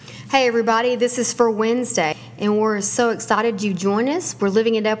Hey everybody, this is for Wednesday, and we're so excited you join us. We're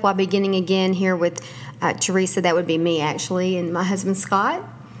living it up while beginning again here with Teresa. That would be me actually, and my husband Scott.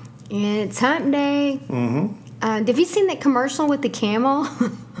 And it's Hump Day. Mm-hmm. Have you seen that commercial with the camel?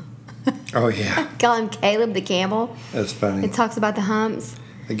 Oh yeah, Call him Caleb the camel. that's funny. It talks about the humps.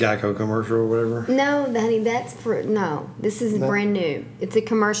 The Geico commercial or whatever. No, honey, this is brand new. It's a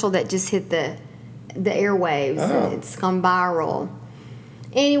commercial that just hit the airwaves. Oh. It's gone viral.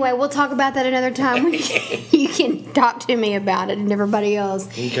 Anyway, we'll talk about that another time when you can talk to me about it and everybody else.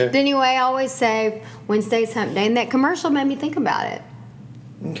 Okay. But anyway, I always say Wednesday's Hump Day, and that commercial made me think about it.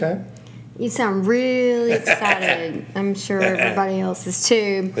 Okay. You sound really excited. I'm sure everybody else is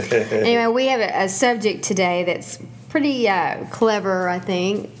too. Anyway, we have a subject today that's pretty clever, I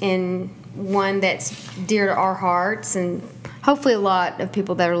think, and one that's dear to our hearts and hopefully a lot of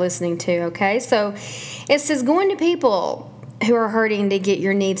people that are listening to, okay? So it says going to people who are hurting to get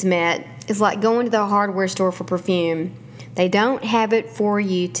your needs met is like going to the hardware store for perfume. They don't have it for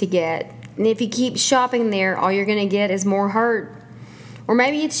you to get. And if you keep shopping there, all you're going to get is more hurt. Or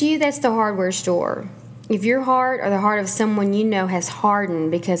maybe it's you that's the hardware store. If your heart or the heart of someone you know has hardened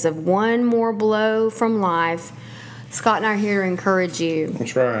because of one more blow from life, Scott and I are here to encourage you.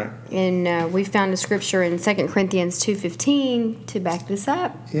 That's right. And we found a scripture in 2 Corinthians 2:15 to back this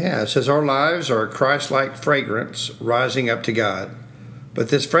up. Yeah, it says our lives are a Christ-like fragrance rising up to God, but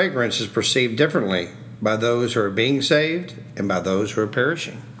this fragrance is perceived differently by those who are being saved and by those who are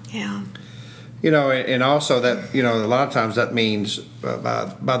perishing. Yeah. You know, and also that, you know, a lot of times that means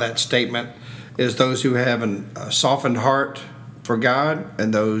by that statement is those who have a softened heart for God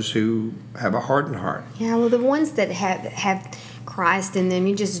and those who have a hardened heart. Yeah, well, the ones that have Christ in them,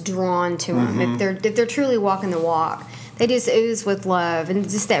 you're just drawn to them. Mm-hmm. If they're truly walking the walk, they just ooze with love and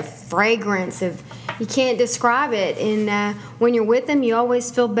just that fragrance of, you can't describe it. And when you're with them, you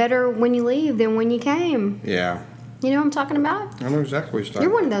always feel better when you leave than when you came. Yeah. You know what I'm talking about? I know exactly what you're talking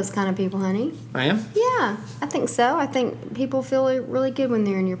You're one about. of those kind of people, honey. I am? Yeah, I think so. I think people feel really good when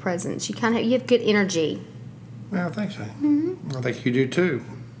they're in your presence. You have good energy. Well, I think so. I think you do too.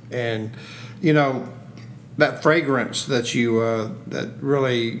 And, you know, that fragrance that you that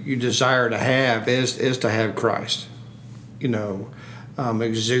really you desire to have is to have Christ, you know,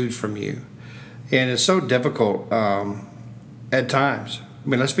 exude from you. And it's so difficult at times. I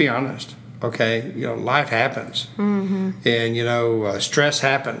mean, let's be honest, okay? You know, life happens. Mm-hmm. And, you know, stress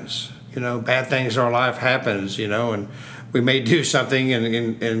happens. You know, bad things in our life happens, you know, and we may do something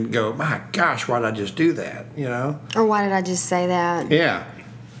and go, my gosh, why did I just do that, you know? Or why did I just say that? Yeah.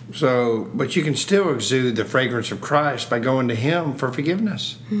 So, but you can still exude the fragrance of Christ by going to Him for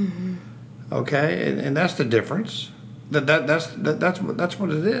forgiveness. Mm-hmm. Okay? And that's the difference. That's what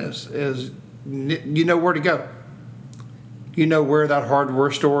it is you know where to go. You know where that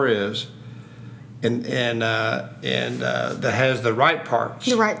hardware store is. And that has the right parts.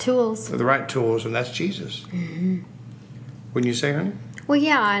 The right tools. The right tools, and that's Jesus. Mm-hmm. Wouldn't you say, honey? Well,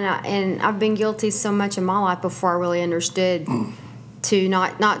 yeah, and I've been guilty so much in my life before I really understood to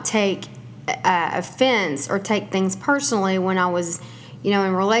not take offense or take things personally when I was, you know,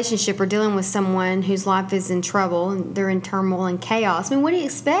 in a relationship or dealing with someone whose life is in trouble and they're in turmoil and chaos. I mean, what do you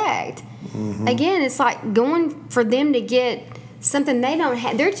expect? Mm-hmm. Again, it's like going for them to get something they don't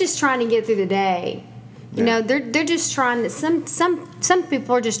have. They're just trying to get through the day. You know, they're just trying to. Some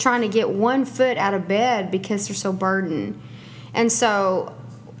people are just trying to get one foot out of bed because they're so burdened. And so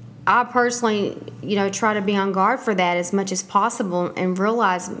I personally, you know, try to be on guard for that as much as possible and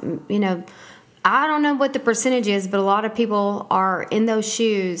realize, you know, I don't know what the percentage is, but a lot of people are in those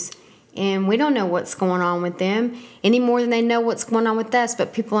shoes and we don't know what's going on with them any more than they know what's going on with us.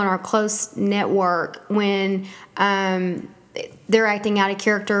 But people in our close network, when they're acting out of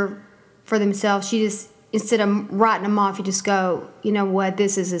character for themselves, you just, instead of writing them off, you just go, you know what,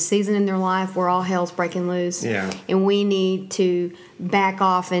 this is a season in their life where all hell's breaking loose. Yeah. And we need to back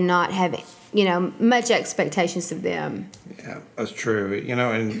off and not have, you know, much expectations of them. Yeah, that's true. You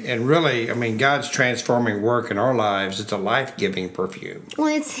know, and really, I mean, God's transforming work in our lives, it's a life-giving perfume. Well,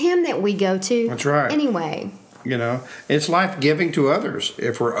 it's Him that we go to. That's right. Anyway. You know, it's life-giving to others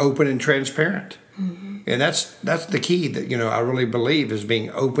if we're open and transparent. Mm-hmm. And that's the key that, you know, I really believe is being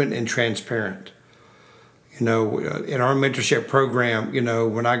open and transparent. You know, in our mentorship program, you know,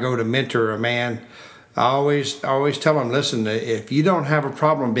 when I go to mentor a man, I always tell them, listen, if you don't have a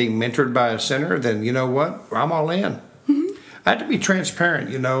problem being mentored by a sinner, then you know what? I'm all in. Mm-hmm. I have to be transparent,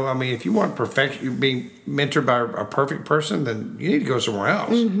 you know. I mean, if you want perfection, being mentored by a perfect person, then you need to go somewhere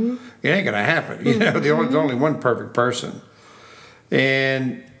else. Mm-hmm. It ain't going to happen. You know, there's only one perfect person.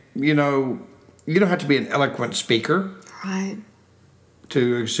 And, you know, you don't have to be an eloquent speaker. Right.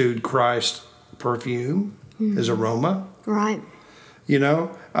 to exude Christ's perfume, His aroma. Right. You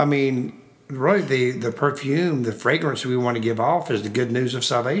know, I mean, really the perfume, the fragrance we want to give off is the good news of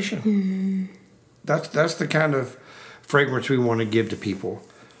salvation. That's the kind of fragrance we want to give to people.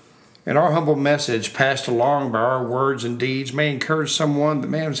 And our humble message, passed along by our words and deeds, may encourage someone that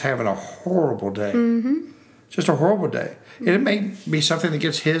man's having a horrible day. Just a horrible day. And it may be something that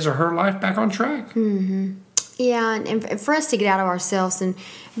gets his or her life back on track. Yeah, and for us to get out of ourselves and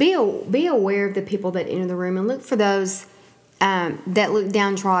be aware of the people that enter the room and look for those that look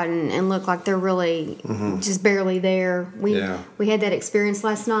downtrodden and look like they're really just barely there. We had that experience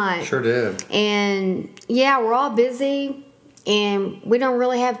last night. Sure did. And yeah, we're all busy and we don't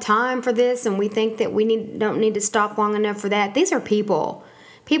really have time for this, and we think that we don't need to stop long enough for that. These are people.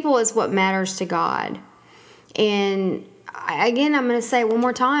 People is what matters to God. And again, I'm going to say it one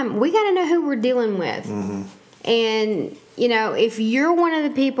more time, we got to know who we're dealing with. And, you know, if you're one of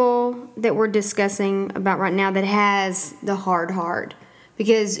the people that we're discussing about right now that has the hard heart,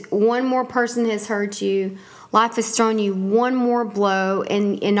 because one more person has hurt you, life has thrown you one more blow,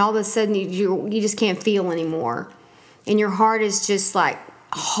 and all of a sudden you just can't feel anymore. And your heart is just like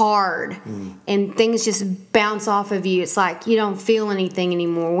hard, and things just bounce off of you. It's like you don't feel anything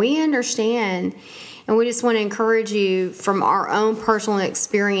anymore. We understand. And we just want to encourage you from our own personal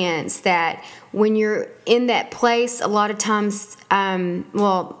experience that when you're in that place, a lot of times,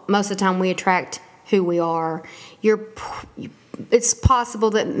 most of the time we attract who we are. It's possible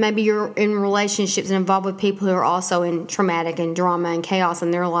that maybe you're in relationships and involved with people who are also in traumatic and drama and chaos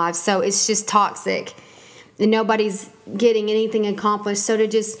in their lives. So it's just toxic. And nobody's getting anything accomplished. So to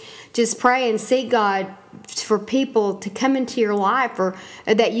just pray and seek God for people to come into your life or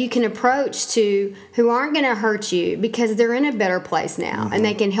that you can approach to who aren't going to hurt you because they're in a better place now and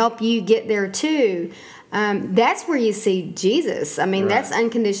they can help you get there too. That's where you see Jesus. I mean, that's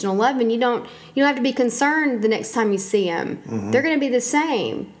unconditional love, and you don't have to be concerned the next time you see him. They're going to be the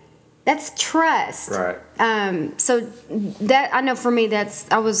same. That's trust. Right. So that, I know for me,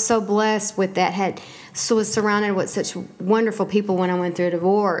 I was so blessed with that. Was surrounded with such wonderful people when I went through a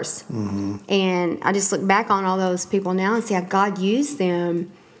divorce. And I just look back on all those people now and see how God used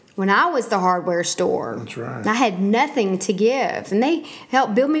them when I was the hardware store. That's right. I had nothing to give, and they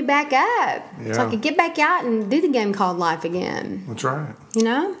helped build me back up so I could get back out and do the game called life again. That's right. You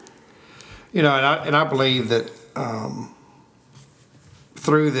know? You know, and I believe that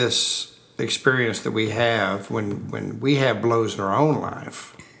through this experience that we have, when we have blows in our own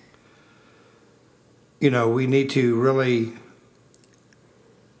life, you know, we need to really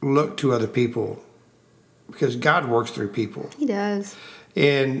look to other people because God works through people. He does.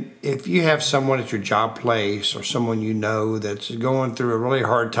 And if you have someone at your job place or someone you know that's going through a really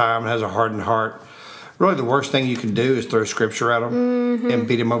hard time and has a hardened heart, really the worst thing you can do is throw scripture at them and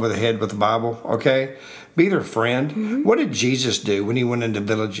beat them over the head with the Bible, okay? Be their friend. What did Jesus do when he went into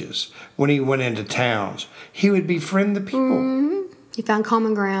villages, when he went into towns? He would befriend the people. He found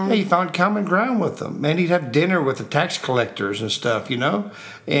common ground. Yeah, he found common ground with them. Man, he'd have dinner with the tax collectors and stuff, you know,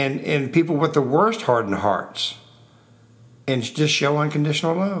 and people with the worst hardened hearts, and just show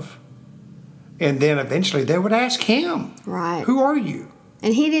unconditional love. And then eventually they would ask him, right, who are you?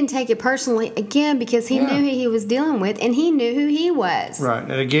 And he didn't take it personally, again, because he knew who he was dealing with, and he knew who he was. Right.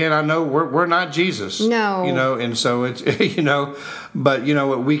 And again, I know we're not Jesus. No. You know, and so it's, you know, but you know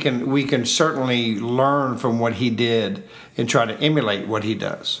what, we can certainly learn from what he did and try to emulate what he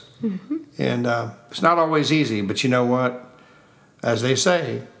does. And it's not always easy, but you know what? As they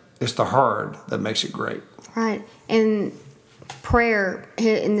say, it's the hard that makes it great. Right. And prayer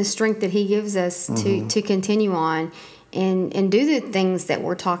and the strength that he gives us to continue on and do the things that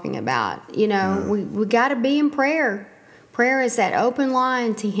we're talking about. You know, we got to be in prayer. Prayer is that open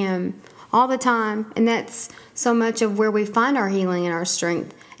line to him all the time, and that's so much of where we find our healing and our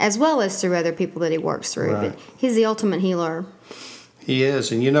strength, as well as through other people that he works through. Right. But he's the ultimate healer. He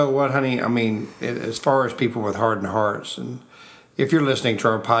is. And you know what, honey? I mean, as far as people with hardened hearts, and if you're listening to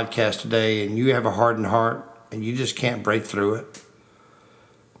our podcast today and you have a hardened heart and you just can't break through it,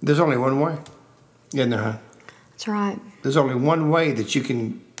 there's only one way. Isn't there, huh? That's right. There's only one way that you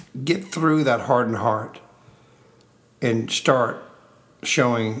can get through that hardened heart and start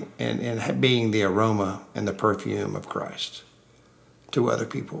showing and being the aroma and the perfume of Christ to other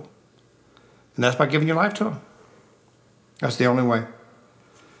people. And that's by giving your life to him. That's the only way.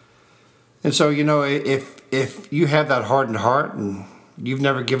 And so, you know, if you have that hardened heart and you've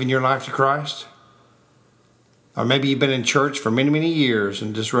never given your life to Christ, or maybe you've been in church for many, many years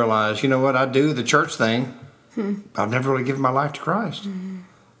and just realized, you know what, I do the church thing, I've never really given my life to Christ.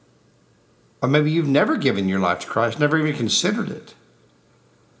 Or maybe you've never given your life to Christ, never even considered it.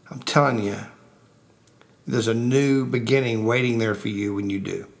 I'm telling you, there's a new beginning waiting there for you when you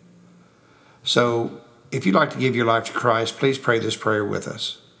do. So if you'd like to give your life to Christ, please pray this prayer with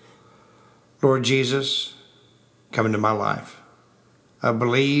us. Lord Jesus, come into my life. I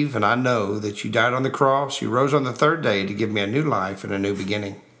believe and I know that you died on the cross. You rose on the third day to give me a new life and a new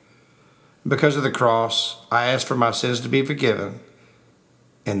beginning. Because of the cross, I ask for my sins to be forgiven,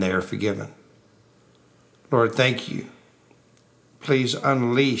 and they are forgiven. Lord, thank you. Please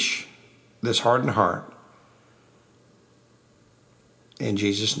unleash this hardened heart. In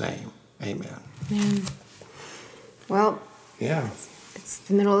Jesus' name, amen. Amen. Well, yeah, it's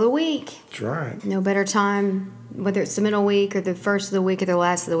the middle of the week. That's right. No better time, whether it's the middle week or the first of the week or the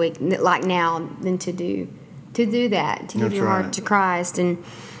last of the week, like now, than to do that, to give That's your right. heart to Christ. And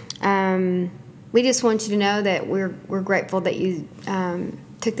we just want you to know that we're grateful that you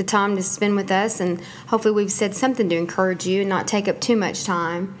took the time to spend with us, and hopefully we've said something to encourage you and not take up too much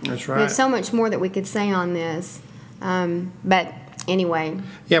time. That's right. We have so much more that we could say on this, but anyway.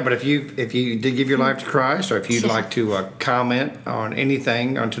 Yeah, but if you did give your life to Christ, or if you'd like to comment on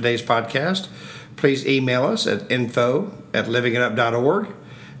anything on today's podcast, please email us at info@livingitup.org.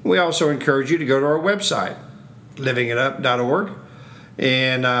 We also encourage you to go to our website, livingitup.org.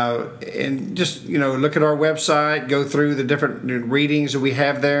 And just look at our website, go through the different readings that we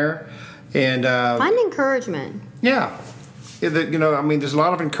have there, and Find encouragement. Yeah, there's a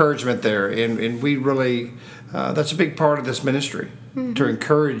lot of encouragement there, and we really that's a big part of this ministry, to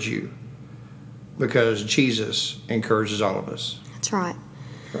encourage you, because Jesus encourages all of us. That's right.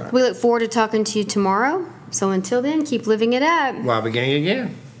 We look forward to talking to you tomorrow. So until then, keep living it up. While beginning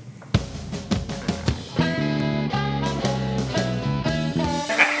again.